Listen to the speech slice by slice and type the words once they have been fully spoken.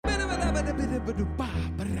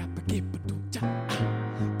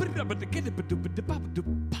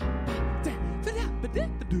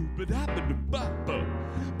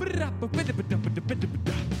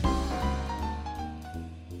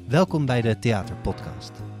Welkom bij de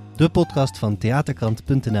Theaterpodcast. De podcast van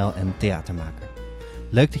theaterkrant.nl en Theatermaker.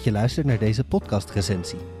 Leuk dat je luistert naar deze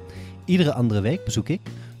podcastrecensie. Iedere andere week bezoek ik,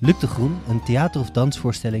 Luc de Groen, een theater- of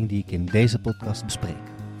dansvoorstelling die ik in deze podcast bespreek.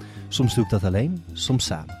 Soms doe ik dat alleen, soms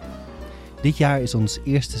samen. Dit jaar is ons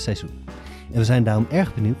eerste seizoen. En we zijn daarom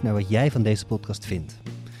erg benieuwd naar wat jij van deze podcast vindt.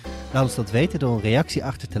 Laat ons dat weten door een reactie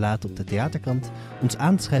achter te laten op de Theaterkrant, ons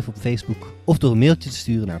aan te schrijven op Facebook of door een mailtje te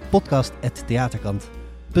sturen naar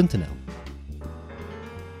podcast@theaterkrant.nl.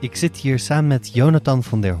 Ik zit hier samen met Jonathan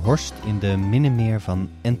van der Horst in de Minnemeer van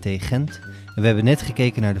NT Gent. En we hebben net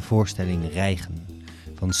gekeken naar de voorstelling Rijgen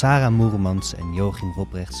van Sarah Moeremans en Joachim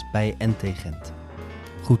Woprechts bij NT Gent.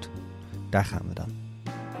 Goed, daar gaan we dan.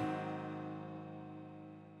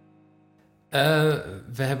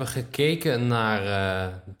 We hebben gekeken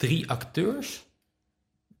naar 3 acteurs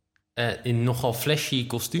in nogal flashy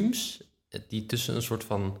kostuums, die tussen een soort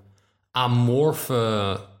van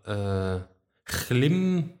amorfe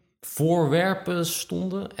glimvoorwerpen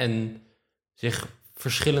stonden en zich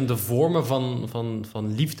verschillende vormen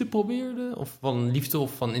van liefde probeerden, of van liefde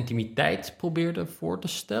of van intimiteit probeerden voor te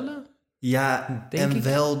stellen. Ja, en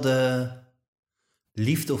wel de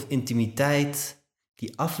liefde of intimiteit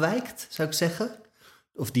die afwijkt, zou ik zeggen.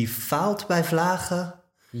 Of die faalt bij vlagen.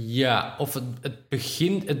 Ja, of het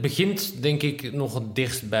begint denk ik nog het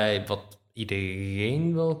dichtst bij wat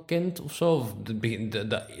iedereen wel kent of zo. Of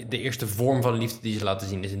de eerste vorm van liefde die ze laten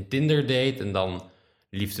zien is een Tinder-date en dan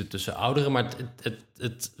liefde tussen ouderen. Maar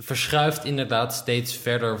het verschuift inderdaad steeds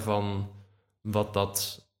verder van wat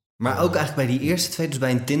dat... Maar ook eigenlijk bij die eerste 2, dus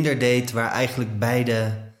bij een Tinder-date waar eigenlijk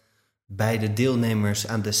beide deelnemers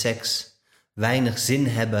aan de seks weinig zin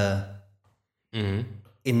hebben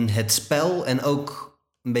in het spel en ook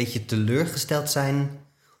een beetje teleurgesteld zijn.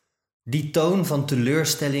 Die toon van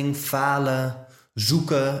teleurstelling, falen,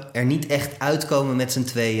 zoeken, er niet echt uitkomen met z'n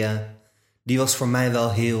tweeën, die was voor mij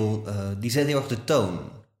wel heel... die zet heel erg de toon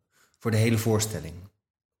voor de hele voorstelling.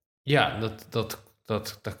 Ja, dat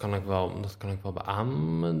kan ik wel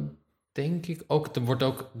beamen, denk ik. Ook, er wordt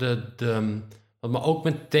ook wat me ook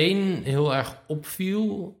meteen heel erg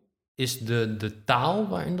opviel, is de taal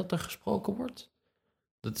waarin dat er gesproken wordt.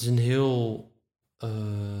 Dat is een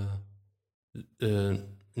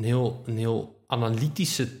heel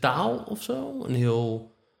analytische taal of zo. Een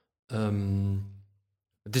heel...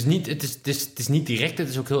 Het is niet direct, het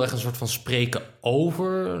is ook heel erg een soort van spreken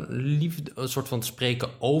over liefde, een soort van spreken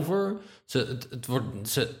over.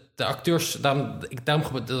 De acteurs, daarom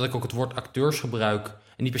dat ik ook het woord acteurs gebruik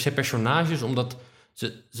en niet per se personages, omdat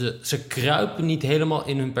ze kruipen niet helemaal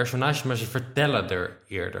in hun personages, maar ze vertellen er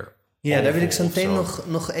eerder. Ja, daar wil ik zo meteen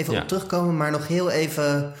nog even op terugkomen, maar nog heel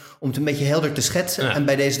even om het een beetje helder te schetsen. Ja. En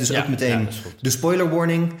bij deze dus ook meteen de spoiler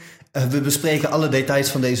warning. We bespreken alle details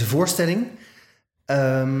van deze voorstelling.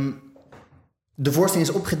 De voorstelling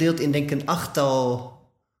is opgedeeld in denk ik een 8-tal...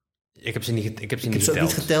 Ik heb ze ook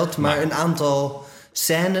niet geteld, maar een aantal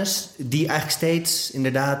scènes die eigenlijk steeds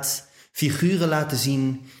inderdaad figuren laten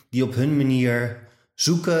zien die op hun manier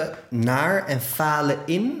zoeken naar en falen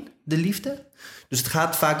in de liefde. Dus het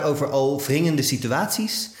gaat vaak over al wringende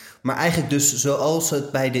situaties, maar eigenlijk dus zoals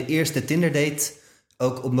het bij de eerste Tinder-date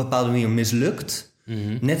ook op een bepaalde manier mislukt.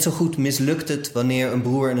 Mm-hmm. Net zo goed mislukt het wanneer een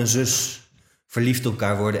broer en een zus verliefd op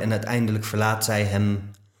elkaar worden en uiteindelijk verlaat zij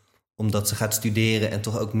hem omdat ze gaat studeren en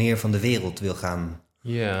toch ook meer van de wereld wil gaan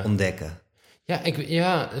ontdekken. Ja, ik vind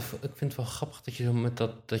het wel grappig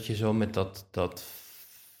dat je zo met dat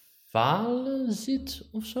falen zit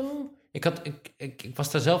of zo. Ik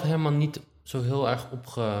was daar zelf helemaal niet zo heel erg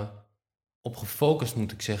op gefocust,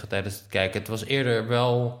 moet ik zeggen, tijdens het kijken. Het was eerder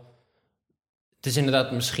wel... Het is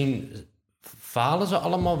inderdaad, misschien falen ze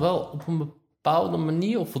allemaal wel op een bepaalde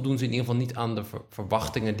manier, of voldoen ze in ieder geval niet aan de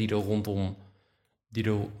verwachtingen die er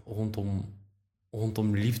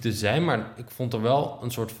rondom liefde zijn. Maar ik vond er wel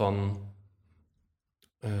een soort van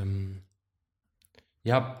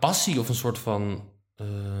passie of een soort van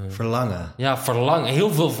verlangen. Ja, verlangen.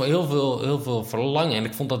 Heel veel verlangen. En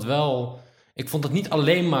ik vond dat wel... Ik vond het niet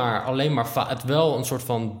alleen maar het wel een soort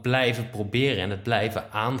van blijven proberen en het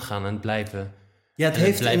blijven aangaan en het blijven... Ja, het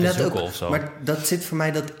heeft inderdaad ook... Of zo. Maar dat zit voor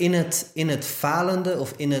mij dat in het falende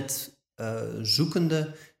of in het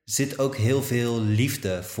zoekende zit ook heel veel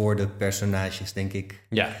liefde voor de personages, denk ik.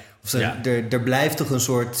 Ja. Er blijft toch een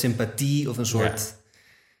soort sympathie of een soort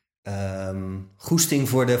goesting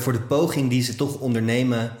voor de poging die ze toch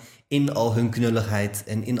ondernemen in al hun knulligheid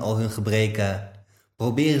en in al hun gebreken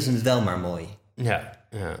proberen ze het wel maar mooi. Ja.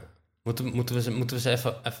 Moeten we ze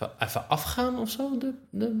even afgaan of zo,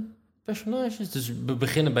 de personages? Dus we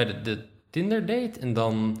beginnen bij de Tinder date en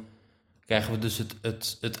dan krijgen we dus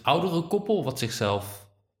het oudere koppel wat zichzelf...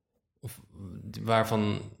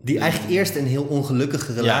 waarvan... Die eigenlijk eerst een heel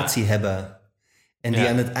ongelukkige relatie hebben. En die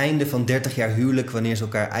aan het einde van 30 jaar huwelijk, wanneer ze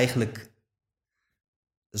elkaar eigenlijk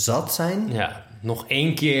zat zijn... Ja, nog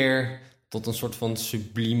 1 keer tot een soort van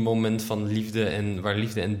subliem moment van liefde... en waar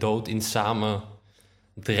liefde en dood in samen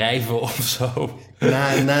drijven of zo.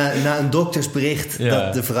 Na een doktersbericht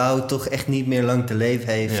dat de vrouw toch echt niet meer lang te leven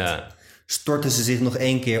heeft... Ja. storten ze zich nog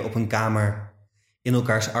 1 keer op een kamer... in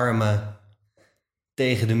elkaars armen,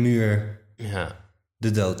 tegen de muur,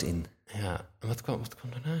 de dood in. Ja, en wat kwam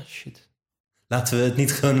daarna? Shit. Laten we het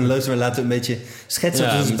niet chronologisch, maar laten we een beetje schetsen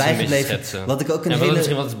wat ons bijgebleven. Wat ik ook een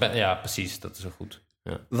hele... Ja, precies, dat is wel goed.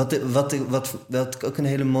 Ja. Wat ik ook een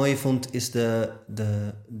hele mooie vond, is de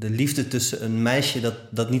liefde tussen een meisje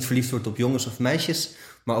dat niet verliefd wordt op jongens of meisjes,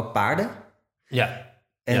 maar op paarden. Ja.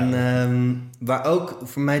 En waar ook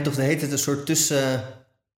voor mij toch de hele tijd een soort tussen...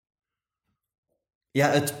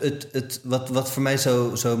 Ja, wat voor mij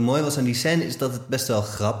zo mooi was aan die scène is dat het best wel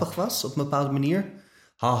grappig was op een bepaalde manier.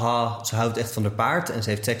 Haha, ze houdt echt van haar paard en ze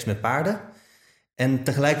heeft seks met paarden. En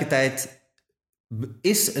tegelijkertijd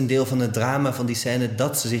is een deel van het drama van die scène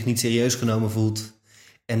dat ze zich niet serieus genomen voelt.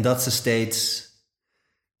 En dat ze steeds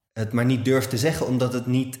het maar niet durft te zeggen, omdat het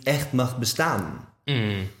niet echt mag bestaan.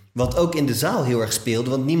 Wat ook in de zaal heel erg speelde,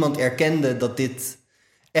 want niemand erkende dat dit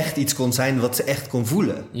echt iets kon zijn wat ze echt kon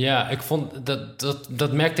voelen. Ja, ik vond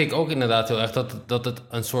dat merkte ik ook inderdaad heel erg. Dat het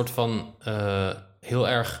een soort van heel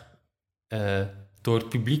erg door het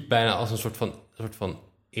publiek bijna als een soort van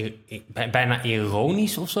bijna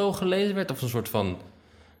ironisch of zo gelezen werd. Of een soort van...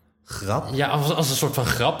 Grap? Ja, als een soort van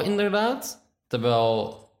grap inderdaad.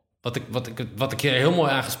 Terwijl wat ik er heel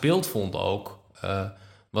mooi aan gespeeld vond ook...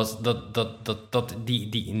 was dat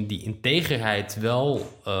die integerheid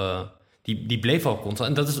wel... Die bleef al constant.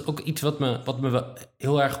 En dat is ook iets wat me wel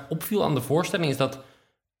heel erg opviel aan de voorstelling... is dat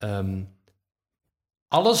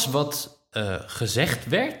alles wat gezegd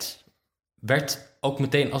werd ook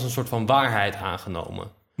meteen als een soort van waarheid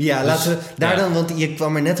aangenomen. Ja, dus, laten we daar dan... Want je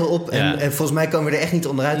kwam er net al op en volgens mij komen we er echt niet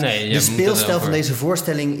onderuit. Nee, de speelstijl van deze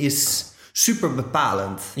voorstelling is super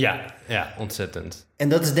bepalend. Ja, ontzettend. En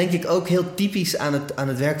dat is denk ik ook heel typisch aan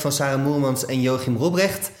het werk van Sarah Moermans en Joachim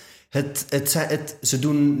Robrecht... Ze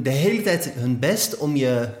doen de hele tijd hun best om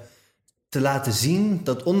je te laten zien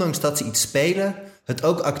dat ondanks dat ze iets spelen... het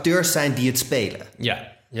ook acteurs zijn die het spelen.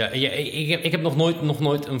 Ja, ik heb nog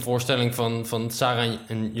nooit een voorstelling van Sarah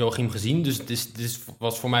en Joachim gezien. Dus dit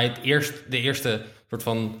was voor mij de eerste soort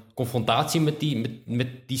van confrontatie met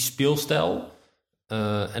die speelstijl.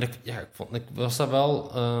 En ik was daar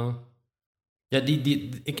wel...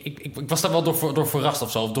 Ik was daar wel door verrast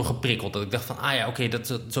of zo, of door geprikkeld. Dat ik dacht van, oké,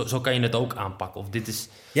 zo kan je het ook aanpakken. Of dit is...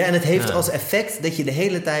 Ja, en het heeft als effect dat je de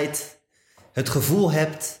hele tijd het gevoel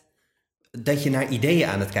hebt dat je naar ideeën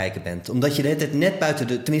aan het kijken bent. Omdat je de hele tijd net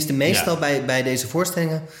buiten tenminste meestal bij deze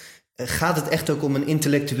voorstellingen... gaat het echt ook om een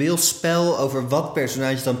intellectueel spel over wat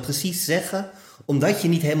personages dan precies zeggen... omdat je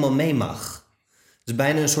niet helemaal mee mag. Dus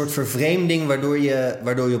bijna een soort vervreemding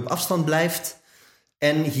waardoor je op afstand blijft...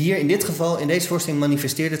 En hier in dit geval, in deze voorstelling,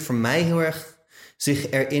 manifesteert het voor mij heel erg zich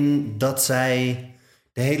erin dat zij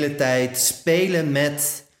de hele tijd spelen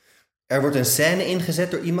met... Er wordt een scène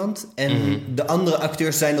ingezet door iemand en de andere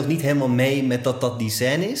acteurs zijn nog niet helemaal mee met dat die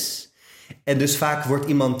scène is. En dus vaak wordt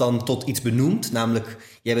iemand dan tot iets benoemd, namelijk...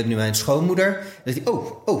 Jij bent nu mijn schoonmoeder. Dan zegt hij,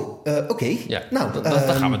 oké. Ja, nou, dan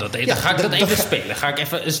gaan we dat even. Ga ik dat even spelen. Ga ik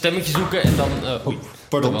even een stemmetje zoeken en dan...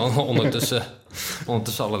 Pardon.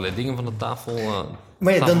 Ondertussen allerlei dingen van de tafel...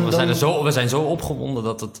 Maar ja, we zijn zo opgewonden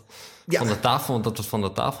dat het van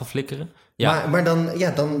de tafel flikkeren. Ja. Maar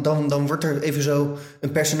dan wordt er even zo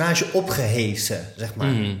een personage opgehesen, zeg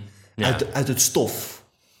maar. Uit het stof.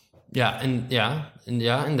 Ja,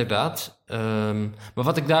 inderdaad. Maar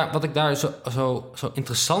wat ik daar zo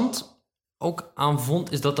interessant ook aan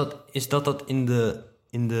vond... is dat dat in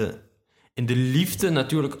de liefde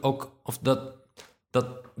natuurlijk ook... of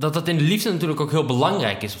dat in de liefde natuurlijk ook heel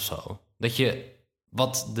belangrijk is of zo. Dat je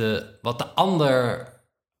wat de ander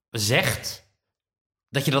zegt...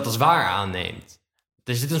 dat je dat als waar aanneemt.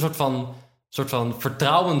 Er zit een soort van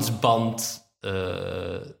vertrouwensband...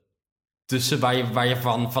 tussen waar je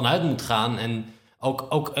vanuit moet gaan. En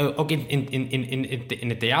ook in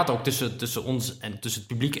het theater, ook tussen ons en tussen het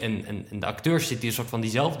publiek en de acteurs zit een soort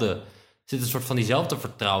van diezelfde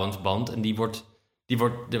vertrouwensband. En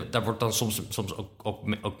daar wordt dan soms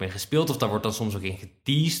ook mee gespeeld. Of daar wordt dan soms ook in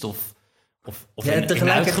geteased of in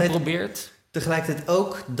uitgeprobeerd. tegelijkertijd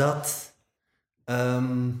ook dat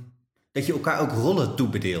je elkaar ook rollen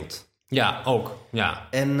toebedeelt. Ja, ook. Ja.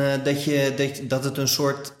 En dat het een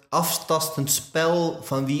soort aftastend spel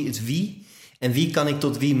van wie is wie en wie kan ik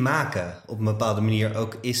tot wie maken op een bepaalde manier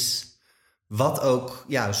ook is. Wat ook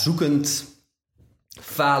zoekend,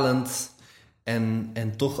 falend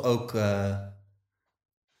en toch ook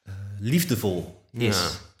liefdevol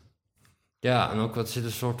is. Ja, en ook wat zit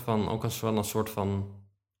een soort van.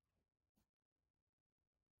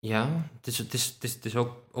 Ja, het is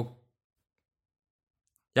ook.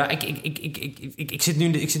 Ja, ik zit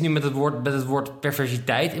nu met het woord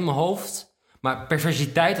perversiteit in mijn hoofd. Maar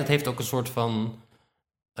perversiteit, dat heeft ook een soort van.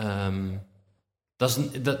 Dat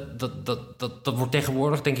wordt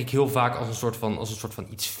tegenwoordig denk ik heel vaak als een soort van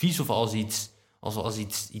iets vies of als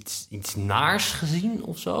iets naars gezien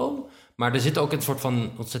of zo. Maar er zit ook een soort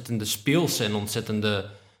van ontzettende speelse en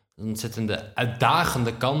ontzettende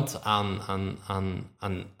uitdagende kant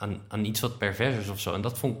aan iets wat pervers is of zo. En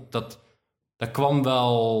dat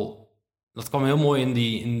kwam heel mooi in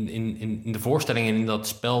de voorstelling en in dat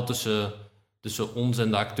spel tussen ons en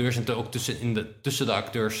de acteurs en ook tussen de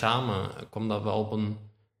acteurs samen kwam dat wel op een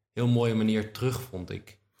heel mooie manier terug, vond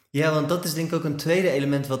ik. Ja, want dat is denk ik ook een tweede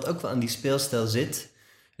element wat ook wel aan die speelstijl zit.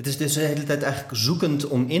 Het is dus de hele tijd eigenlijk zoekend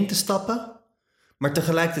om in te stappen. Maar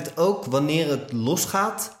tegelijkertijd ook, wanneer het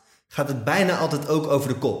losgaat, gaat het bijna altijd ook over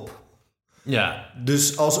de kop. Ja.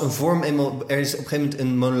 Dus als een vorm er is op een gegeven moment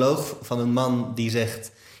een monoloog van een man die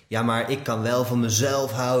zegt: ja, maar ik kan wel van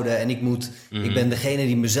mezelf houden en ik ben degene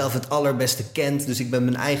die mezelf het allerbeste kent, dus ik ben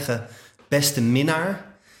mijn eigen beste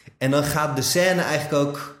minnaar. En dan gaat de scène eigenlijk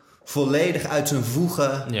ook volledig uit zijn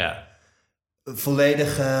voegen. Ja.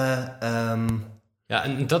 Volledig. Ja,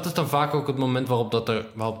 en dat is dan vaak ook het moment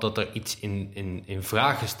waarop dat er iets in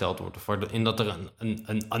vraag gesteld wordt. Of in dat er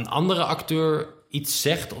een andere acteur iets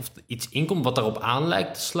zegt of iets inkomt wat daarop aan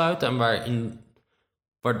lijkt te sluiten. En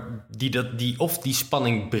die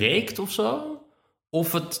spanning breekt of zo.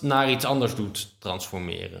 Of het naar iets anders doet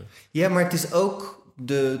transformeren. Ja, maar het is ook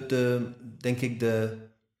denk ik de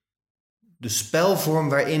spelvorm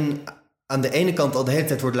waarin aan de ene kant al de hele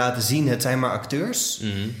tijd wordt laten zien, het zijn maar acteurs.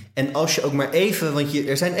 Mm-hmm. En als je ook maar even, want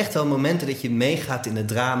er zijn echt wel momenten dat je meegaat in het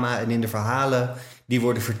drama en in de verhalen die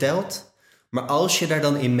worden verteld. Maar als je daar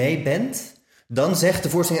dan in mee bent, dan zegt de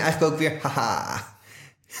voorstelling eigenlijk ook weer: haha,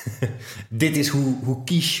 dit is hoe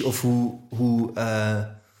quiche of hoe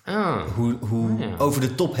over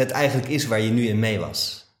de top het eigenlijk is waar je nu in mee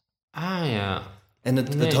was. Ah ja. En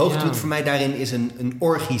het hoogtepunt voor mij daarin is een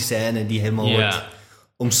orgie-scène die helemaal wordt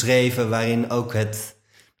omschreven, waarin ook het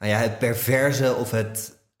perverse of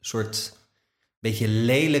het soort beetje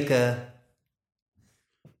lelijke,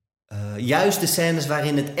 juist de scènes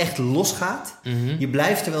waarin het echt losgaat. Mm-hmm. Je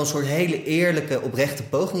blijft er wel een soort hele eerlijke, oprechte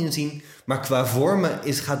poging in zien, maar qua vormen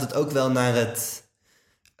gaat het ook wel naar het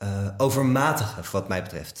overmatige, wat mij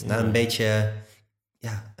betreft. Naar een beetje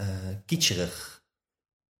kitscherig.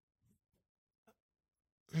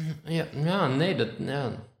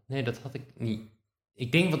 Nee, dat had ik niet.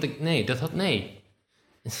 Ik denk nee,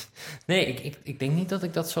 ik denk niet dat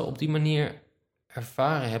ik dat zo op die manier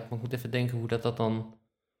ervaren heb. Maar ik moet even denken hoe dat dan.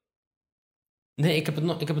 Nee, ik heb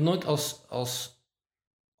het nooit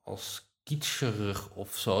als kitscherig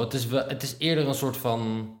of zo. Het is eerder een soort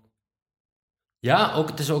van. Ja,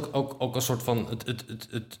 het is ook een soort van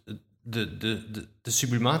de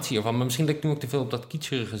sublimatie ervan. Maar misschien dat ik nu ook te veel op dat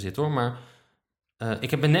kitscherige zit, hoor. Maar ik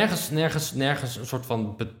heb me nergens een soort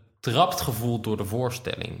van betrapt gevoeld door de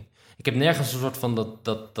voorstelling. Ik heb nergens een soort van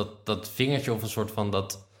dat vingertje of een soort van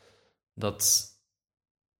dat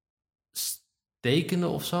stekende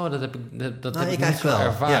of zo. Dat heb ik niet zo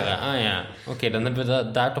ervaren. Ja. Ah ja, oké, dan hebben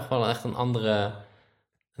we daar toch wel echt een andere.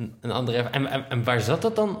 En waar zat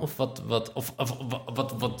dat dan? Of wat?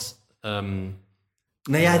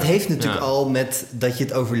 Nou ja, het heeft natuurlijk al met dat je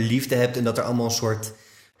het over liefde hebt en dat er allemaal een soort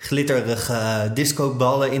glitterige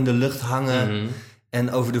discoballen in de lucht hangen. Mm-hmm.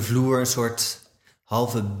 En over de vloer een soort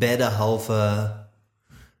halve bedden, halve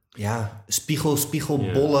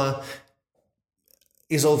spiegelbollen. Yeah.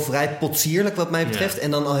 Is al vrij potsierlijk wat mij betreft. Yeah.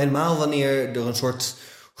 En dan al helemaal wanneer er een soort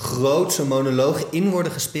grootse monoloog in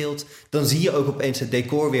worden gespeeld, dan zie je ook opeens het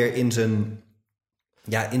decor weer in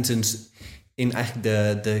eigenlijk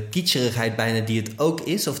de kitscherigheid bijna die het ook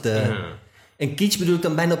is. En kitsch bedoel ik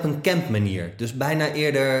dan bijna op een camp manier. Dus bijna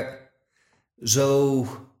eerder zo,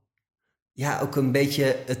 ook een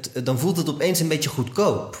beetje, dan voelt het opeens een beetje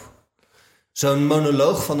goedkoop. Zo'n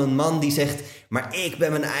monoloog van een man die zegt: maar ik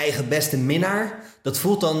ben mijn eigen beste minnaar. Dat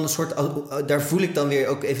voelt dan een soort, daar voel ik dan weer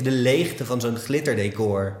ook even de leegte van zo'n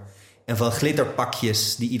glitterdecor. En van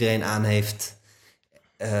glitterpakjes die iedereen aan heeft.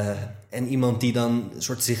 En iemand die dan een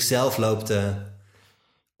soort zichzelf loopt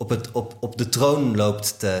op de troon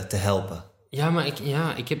loopt te helpen. Ja, maar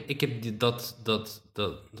ik heb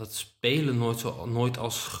dat spelen nooit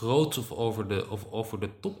als groot of over de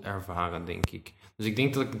top ervaren, denk ik. Dus ik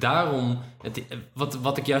denk dat ik daarom...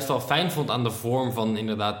 Wat ik juist wel fijn vond aan de vorm van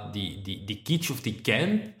inderdaad die kitsch of die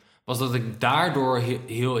camp... was dat ik daardoor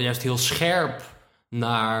juist heel scherp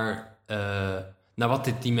naar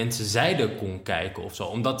wat die mensen zeiden kon kijken of zo.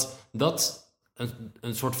 Omdat dat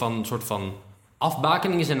een soort van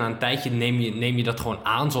afbakening is. En na een tijdje neem je dat gewoon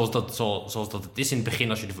aan zoals dat het is in het begin.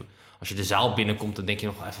 Als je de zaal binnenkomt, dan denk je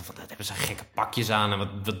nog wel even van... dat hebben ze gekke pakjes aan en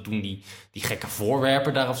wat doen die gekke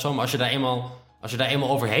voorwerpen daar of zo. Maar als je daar eenmaal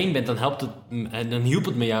overheen bent, dan hielp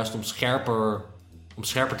het me juist om scherper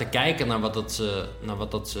te kijken naar wat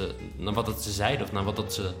ze zeiden of naar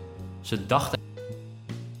wat ze dachten.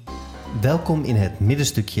 Welkom in het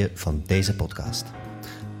middenstukje van deze podcast.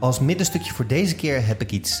 Als middenstukje voor deze keer heb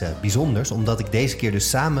ik iets bijzonders, omdat ik deze keer dus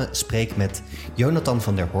samen spreek met Jonathan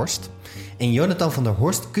van der Horst. En Jonathan van der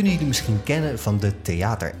Horst kunnen jullie misschien kennen van de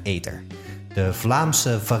Theatereter. De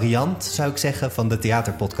Vlaamse variant, zou ik zeggen, van de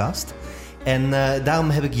theaterpodcast. En daarom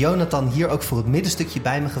heb ik Jonathan hier ook voor het middenstukje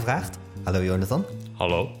bij me gevraagd. Hallo Jonathan.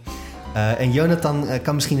 Hallo. En Jonathan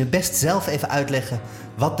kan misschien het best zelf even uitleggen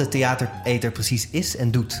wat de Theatereter precies is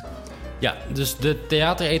en doet. Ja, dus de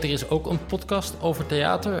Theatereter is ook een podcast over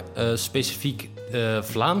theater. Specifiek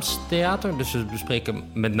Vlaams theater. Dus we bespreken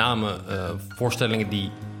met name voorstellingen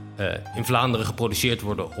die in Vlaanderen geproduceerd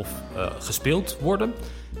worden of gespeeld worden.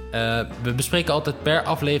 We bespreken altijd per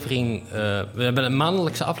aflevering... we hebben een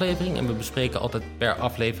maandelijkse aflevering en we bespreken altijd per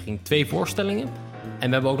aflevering 2 voorstellingen. En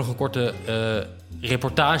we hebben ook nog een korte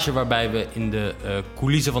reportage waarbij we in de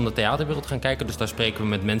coulissen van de theaterwereld gaan kijken. Dus daar spreken we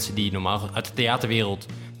met mensen die uit de theaterwereld...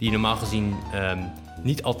 die je normaal gezien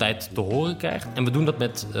niet altijd te horen krijgt. En we doen dat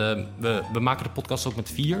met... we maken de podcast ook met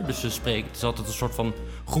 4. Dus het is altijd een soort van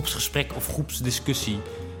groepsgesprek of groepsdiscussie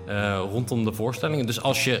rondom de voorstellingen. Dus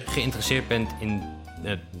als je geïnteresseerd bent in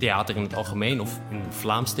theater in het algemeen of in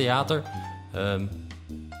Vlaams theater...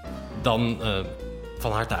 dan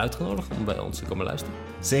van harte uitgenodigd om bij ons te komen luisteren.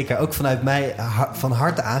 Zeker, ook vanuit mij van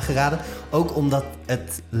harte aangeraden. Ook omdat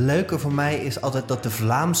het leuke voor mij is altijd dat de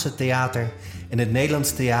Vlaamse theater en het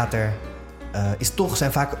Nederlands theater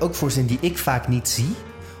zijn vaak ook voorstellingen die ik vaak niet zie.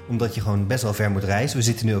 Omdat je gewoon best wel ver moet reizen. We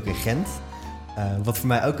zitten nu ook in Gent. Wat voor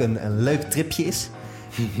mij ook een leuk tripje is.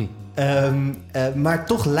 Maar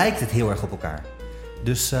toch lijkt het heel erg op elkaar.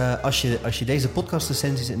 Dus als je deze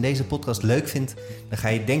podcastrecensies en deze podcast leuk vindt... dan ga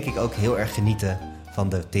je denk ik ook heel erg genieten van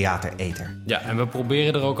de Theatereter. Ja, en we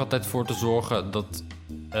proberen er ook altijd voor te zorgen dat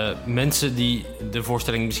mensen die de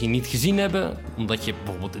voorstelling misschien niet gezien hebben... omdat je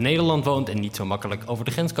bijvoorbeeld in Nederland woont en niet zo makkelijk over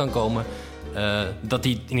de grens kan komen... dat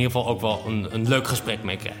die in ieder geval ook wel een leuk gesprek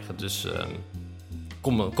mee krijgen. Dus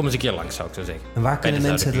kom eens een keer langs, zou ik zo zeggen. En waar kunnen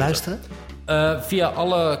mensen het luisteren? Via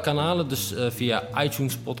alle kanalen, dus via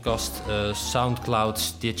iTunes podcast, Soundcloud,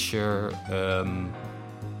 Stitcher...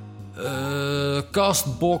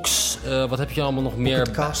 Castbox, wat heb je allemaal nog meer?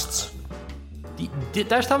 Podcasts.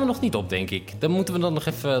 Daar staan we nog niet op, denk ik. Dat moeten we nog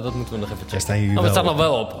even checken. Daar staan jullie we staan op. nog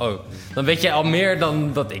wel op. Oh, dan weet jij al meer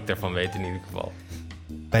dan dat ik ervan weet in ieder geval.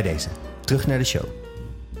 Bij deze. Terug naar de show.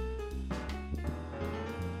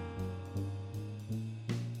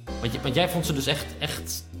 Want jij vond ze dus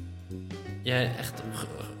echt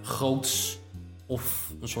groots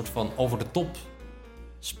of een soort van over de top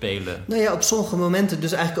spelen. Nou ja, op sommige momenten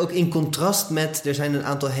dus eigenlijk ook in contrast met... er zijn een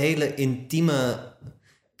aantal hele intieme,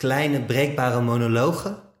 kleine, breekbare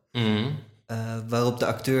monologen... Mm-hmm. Waarop de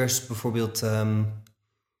acteurs bijvoorbeeld...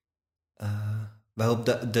 waarop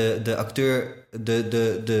de acteur,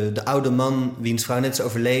 de oude man wiens vrouw net is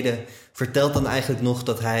overleden... vertelt dan eigenlijk nog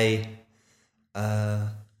dat hij...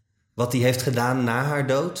 wat hij heeft gedaan na haar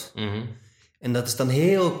dood. Mm-hmm. En dat is dan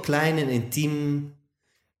heel klein en intiem...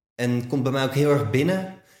 en komt bij mij ook heel erg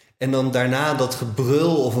binnen... En dan daarna dat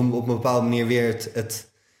gebrul of op een bepaalde manier weer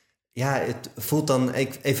het voelt dan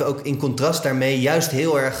even ook in contrast daarmee juist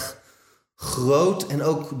heel erg groot. En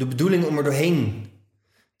ook de bedoeling om er doorheen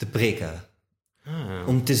te prikken.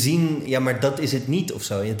 Om te zien, ja, maar dat is het niet of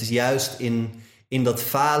zo. En het is juist in dat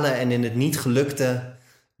falen en in het niet gelukte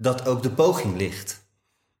dat ook de poging ligt.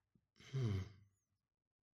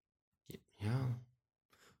 Ja.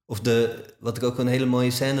 Of wat ik ook een hele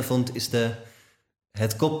mooie scène vond, is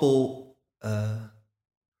het koppel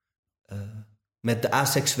met de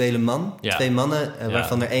aseksuele man. Ja. 2 mannen,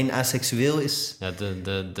 waarvan er 1 aseksueel is. Ja,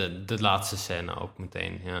 de laatste scène ook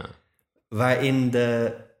meteen, ja.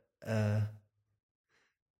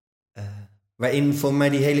 Waarin voor mij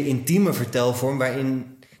die hele intieme vertelvorm...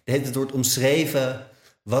 waarin de hele tijd wordt omschreven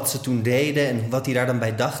wat ze toen deden en wat hij daar dan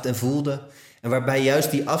bij dacht en voelde. En waarbij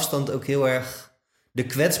juist die afstand ook heel erg de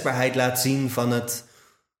kwetsbaarheid laat zien van het...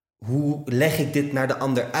 Hoe leg ik dit naar de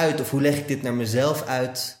ander uit? Of hoe leg ik dit naar mezelf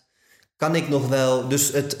uit? Kan ik nog wel...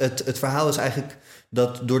 Dus het verhaal is eigenlijk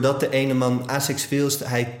dat doordat de ene man aseksueel is...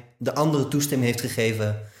 hij de andere toestemming heeft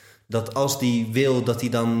gegeven... dat als die wil, dat hij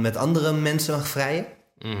dan met andere mensen mag vrijen.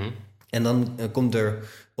 Mm-hmm. En dan komt er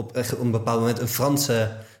op een bepaald moment een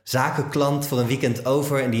Franse zakenklant voor een weekend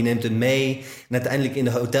over... en die neemt hem mee. En uiteindelijk in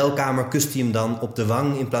de hotelkamer kust hij hem dan op de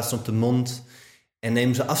wang in plaats van op de mond... en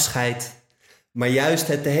nemen ze afscheid... Maar juist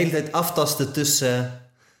het de hele tijd aftasten tussen...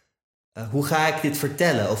 hoe ga ik dit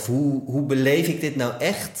vertellen? Of hoe beleef ik dit nou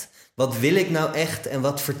echt? Wat wil ik nou echt? En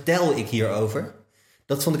wat vertel ik hierover?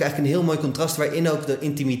 Dat vond ik eigenlijk een heel mooi contrast... waarin ook de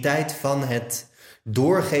intimiteit van het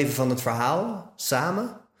doorgeven van het verhaal...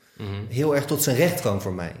 samen heel erg tot zijn recht kwam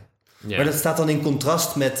voor mij. Ja. Maar dat staat dan in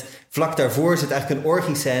contrast met... vlak daarvoor zit eigenlijk een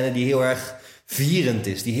orgiescène... die heel erg vierend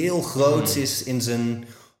is. Die heel groots is in zijn...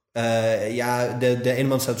 de ene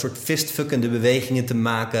man staat een soort fistfuckende bewegingen te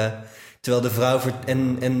maken... terwijl de vrouw...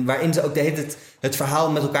 En waarin ze ook de hele tijd het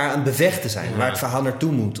verhaal met elkaar aan het bevechten zijn... Ja. waar het verhaal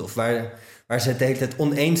naartoe moet... of waar ze het de hele tijd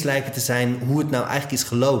oneens lijken te zijn... hoe het nou eigenlijk is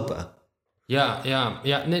gelopen. Ja,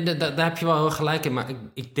 nee, daar heb je wel heel gelijk in. Maar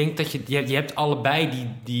ik denk dat je hebt allebei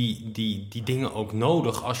die dingen ook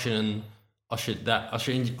nodig... als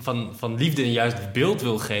je van liefde een juist beeld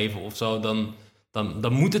wil geven of zo...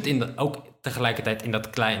 Dan moet het ook tegelijkertijd in dat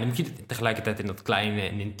kleine... Dan moet je het tegelijkertijd in dat kleine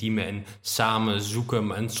en intieme en samen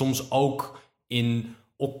zoeken... en soms ook in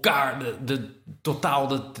elkaar de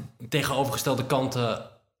tegenovergestelde kanten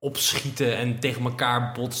opschieten... en tegen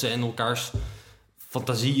elkaar botsen en elkaars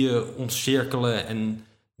fantasieën ontcirkelen. En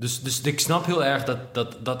dus ik snap heel erg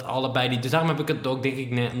dat allebei... Dus daarom heb ik het ook denk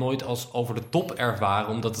ik nooit als over de top ervaren...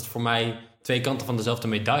 omdat het voor mij twee kanten van dezelfde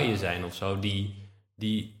medaille zijn of zo...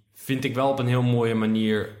 die vind ik wel op een heel mooie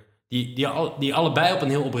manier... Die allebei op een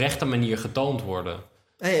heel oprechte manier getoond worden.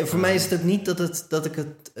 Hey, voor mij is het ook niet dat ik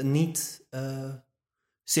het niet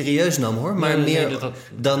serieus nam, hoor. Maar meer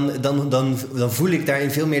dan voel ik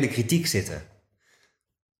daarin veel meer de kritiek zitten.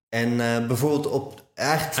 En bijvoorbeeld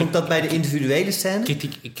eigenlijk vond ik dat bij de individuele scène...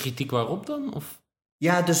 Kritiek waarop dan? Of?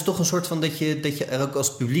 Ja, dus toch een soort van dat je er ook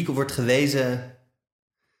als publiek op wordt gewezen...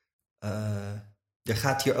 er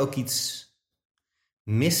gaat hier ook iets...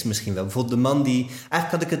 mis misschien wel. Bijvoorbeeld de man die...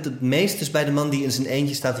 Eigenlijk had ik het meest dus bij de man die in zijn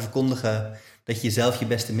eentje staat te verkondigen... dat je zelf je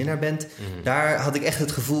beste minnaar bent. Mm. Daar had ik echt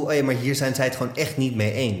het gevoel... oh ja, maar hier zijn zij het gewoon echt niet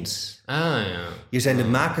mee eens. Ah, ja. Hier zijn de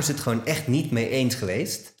makers het gewoon echt niet mee eens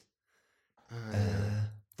geweest.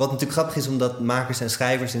 Wat natuurlijk grappig is, omdat makers en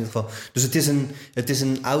schrijvers in ieder geval... Dus het is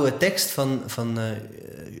een oude tekst van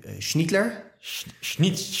Schnitzler...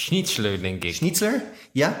 Schnitzler, denk ik. Schnitzler,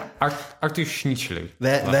 ja. Arthur Schnitzler.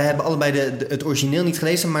 Wij hebben allebei het origineel niet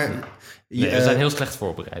gelezen, maar... Nee, we zijn heel slecht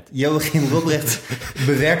voorbereid. Joachim Robrecht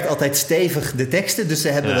bewerkt altijd stevig de teksten... dus ze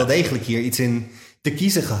hebben wel degelijk hier iets in te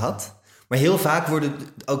kiezen gehad. Maar heel vaak worden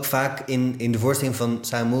ook in de voorstelling van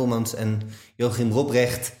Sarah Moormans en Joachim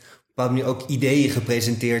Robrecht... op een bepaalde manier ook ideeën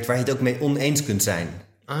gepresenteerd... waar je het ook mee oneens kunt zijn.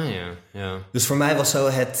 Ah ja. Dus voor mij was zo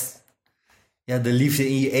de liefde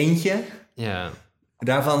in je eentje... Ja.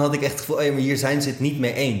 Daarvan had ik echt het gevoel, maar hier zijn ze het niet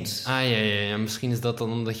mee eens. Ah ja. Misschien is dat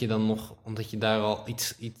dan omdat je daar al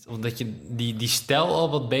iets omdat je die stijl al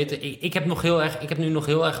wat beter... Ik heb nu nog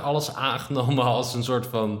heel erg alles aangenomen als een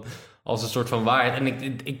soort van waarheid.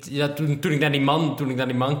 En toen ik naar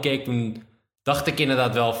die man keek, toen dacht ik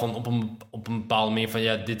inderdaad wel van op een bepaalde manier van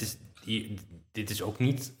dit is ook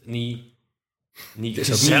niet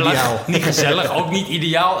gezellig. Niet gezellig, ook niet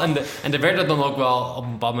ideaal. En er werden dan ook wel... Op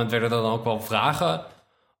een bepaald moment werden er dan ook wel vragen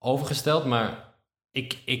over gesteld. Maar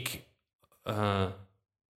ik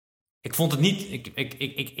vond het niet...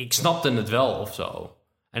 Ik snapte het wel of zo.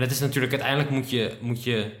 En het is natuurlijk...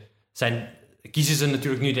 Uiteindelijk kiezen ze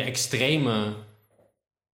natuurlijk nu de extreme...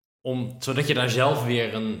 zodat je daar zelf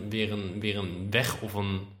weer een weg of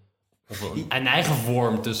een eigen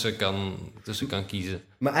vorm tussen kan kiezen.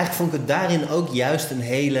 Maar eigenlijk vond ik het daarin ook juist een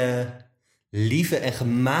hele lieve en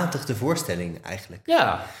gematigde voorstelling eigenlijk.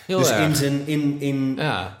 Ja, heel dus erg. in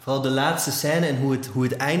vooral de laatste scène en hoe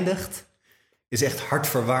het eindigt, is echt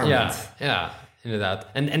hartverwarmend. Ja, inderdaad.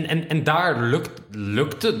 En daar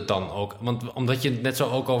lukt het dan ook. Want omdat je het net zo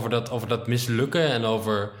ook over dat mislukken en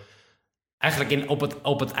over... Eigenlijk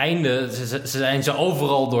op het einde zijn ze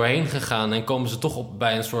overal doorheen gegaan en komen ze toch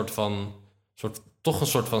bij een soort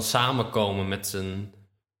van samenkomen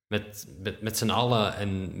met z'n allen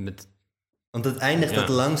en met... Want het eindigt dat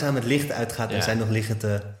langzaam het licht uitgaat en zij nog liggen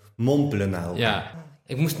te mompelen nou. Ja,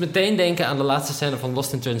 ik moest meteen denken aan de laatste scène van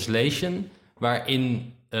Lost in Translation,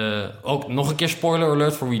 waarin ook nog een keer spoiler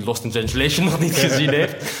alert voor wie Lost in Translation nog niet gezien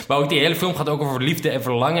heeft. Maar ook die hele film gaat ook over liefde en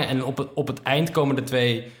verlangen. En op het eind komen de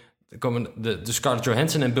twee... de Scarlett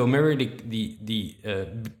Johansson en Bill Murray...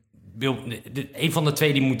 een van de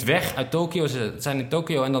twee die moet weg uit Tokio. Ze zijn in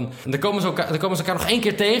Tokio en dan komen ze elkaar nog 1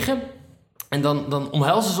 keer tegen. En dan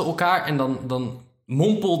omhelzen ze elkaar en dan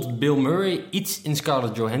mompelt Bill Murray iets in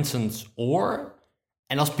Scarlett Johansson's oor.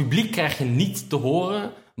 En als publiek krijg je niet te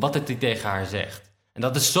horen wat hij tegen haar zegt. En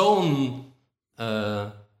dat is zo'n...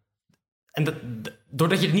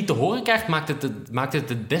 doordat je het niet te horen krijgt, maakt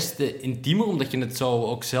het des te intiemer, omdat je het zo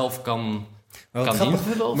ook zelf kan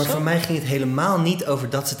invullen. Maar voor mij ging het helemaal niet over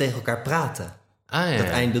dat ze tegen elkaar praten. Ah, ja. Dat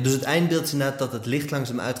eindbeeld. Dus het eindbeeld is inderdaad dat het licht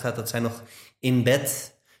langzaam uitgaat, dat zij nog in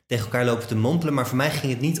bed tegen elkaar lopen te mompelen. Maar voor mij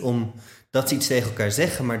ging het niet om dat ze iets tegen elkaar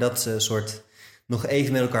zeggen, maar dat ze een soort nog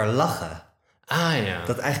even met elkaar lachen. Ah ja.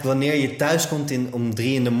 Dat eigenlijk wanneer je thuis komt om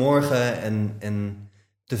 3 a.m. en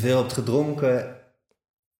te veel hebt gedronken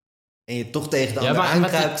en je toch tegen de ander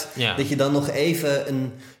aankruipt, dat je dan nog even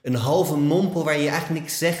een halve mompel waar je eigenlijk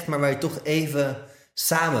niks zegt, maar waar je toch even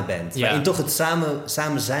samen bent. Ja. Waarin toch het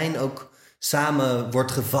samen zijn ook samen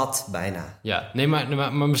wordt gevat bijna. Ja, nee,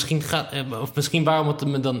 maar misschien waarom het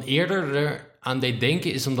me dan eerder aan deed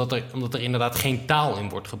denken is omdat er inderdaad geen taal in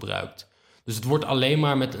wordt gebruikt. Dus het wordt alleen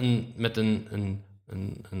maar met een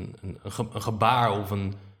gebaar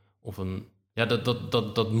of een ja,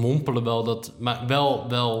 dat mompelen wel, maar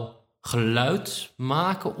wel geluid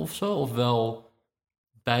maken of zo, of wel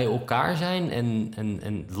bij elkaar zijn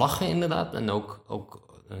en lachen inderdaad en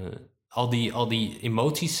ook al die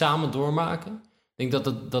emoties samen doormaken. Ik denk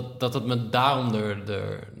dat het me daarom er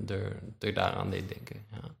daaraan deed denken.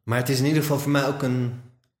 Ja. Maar het is in ieder geval voor mij ook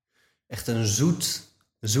echt een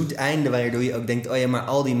zoet einde, waardoor je ook denkt, oh ja, maar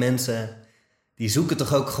al die mensen die zoeken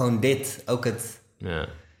toch ook gewoon dit, ook het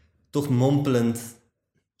toch mompelend,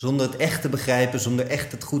 zonder het echt te begrijpen, zonder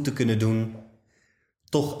echt het goed te kunnen doen,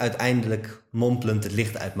 toch uiteindelijk mompelend het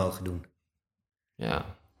licht uit mogen doen. Ja,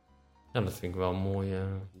 dat vind ik wel een mooie...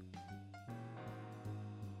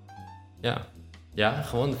 Ja,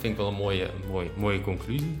 gewoon, dat vind ik wel een mooie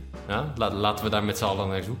conclusie. Ja, laten we daar met z'n allen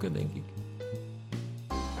naar zoeken, denk ik.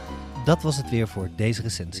 Dat was het weer voor deze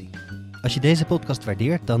recensie. Als je deze podcast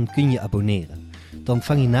waardeert, dan kun je abonneren. Dan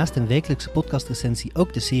vang je naast een wekelijkse podcastrecensie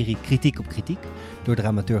ook de serie Kritiek op Kritiek door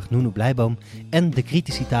dramaturg Nuno Blijboom en de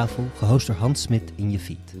Critici Tafel, gehost door Hans Smit, in je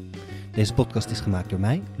feed. Deze podcast is gemaakt door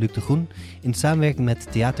mij, Luc de Groen, in samenwerking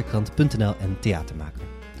met Theaterkrant.nl en Theatermaker.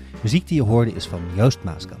 Muziek die je hoorde is van Joost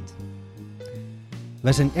Maaskant.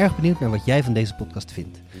 Wij zijn erg benieuwd naar wat jij van deze podcast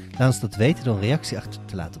vindt. Laat ons dat weten door een reactie achter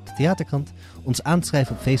te laten op de Theaterkrant, ons aan te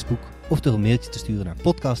schrijven op Facebook of door een mailtje te sturen naar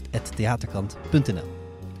podcast@theaterkrant.nl.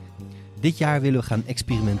 Dit jaar willen we gaan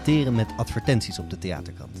experimenteren met advertenties op de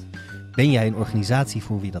Theaterkrant. Ben jij een organisatie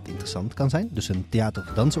voor wie dat interessant kan zijn, dus een theater-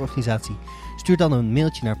 of dansorganisatie? Stuur dan een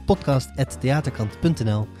mailtje naar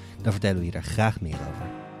podcast@theaterkrant.nl, dan vertellen we je daar graag meer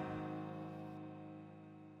over.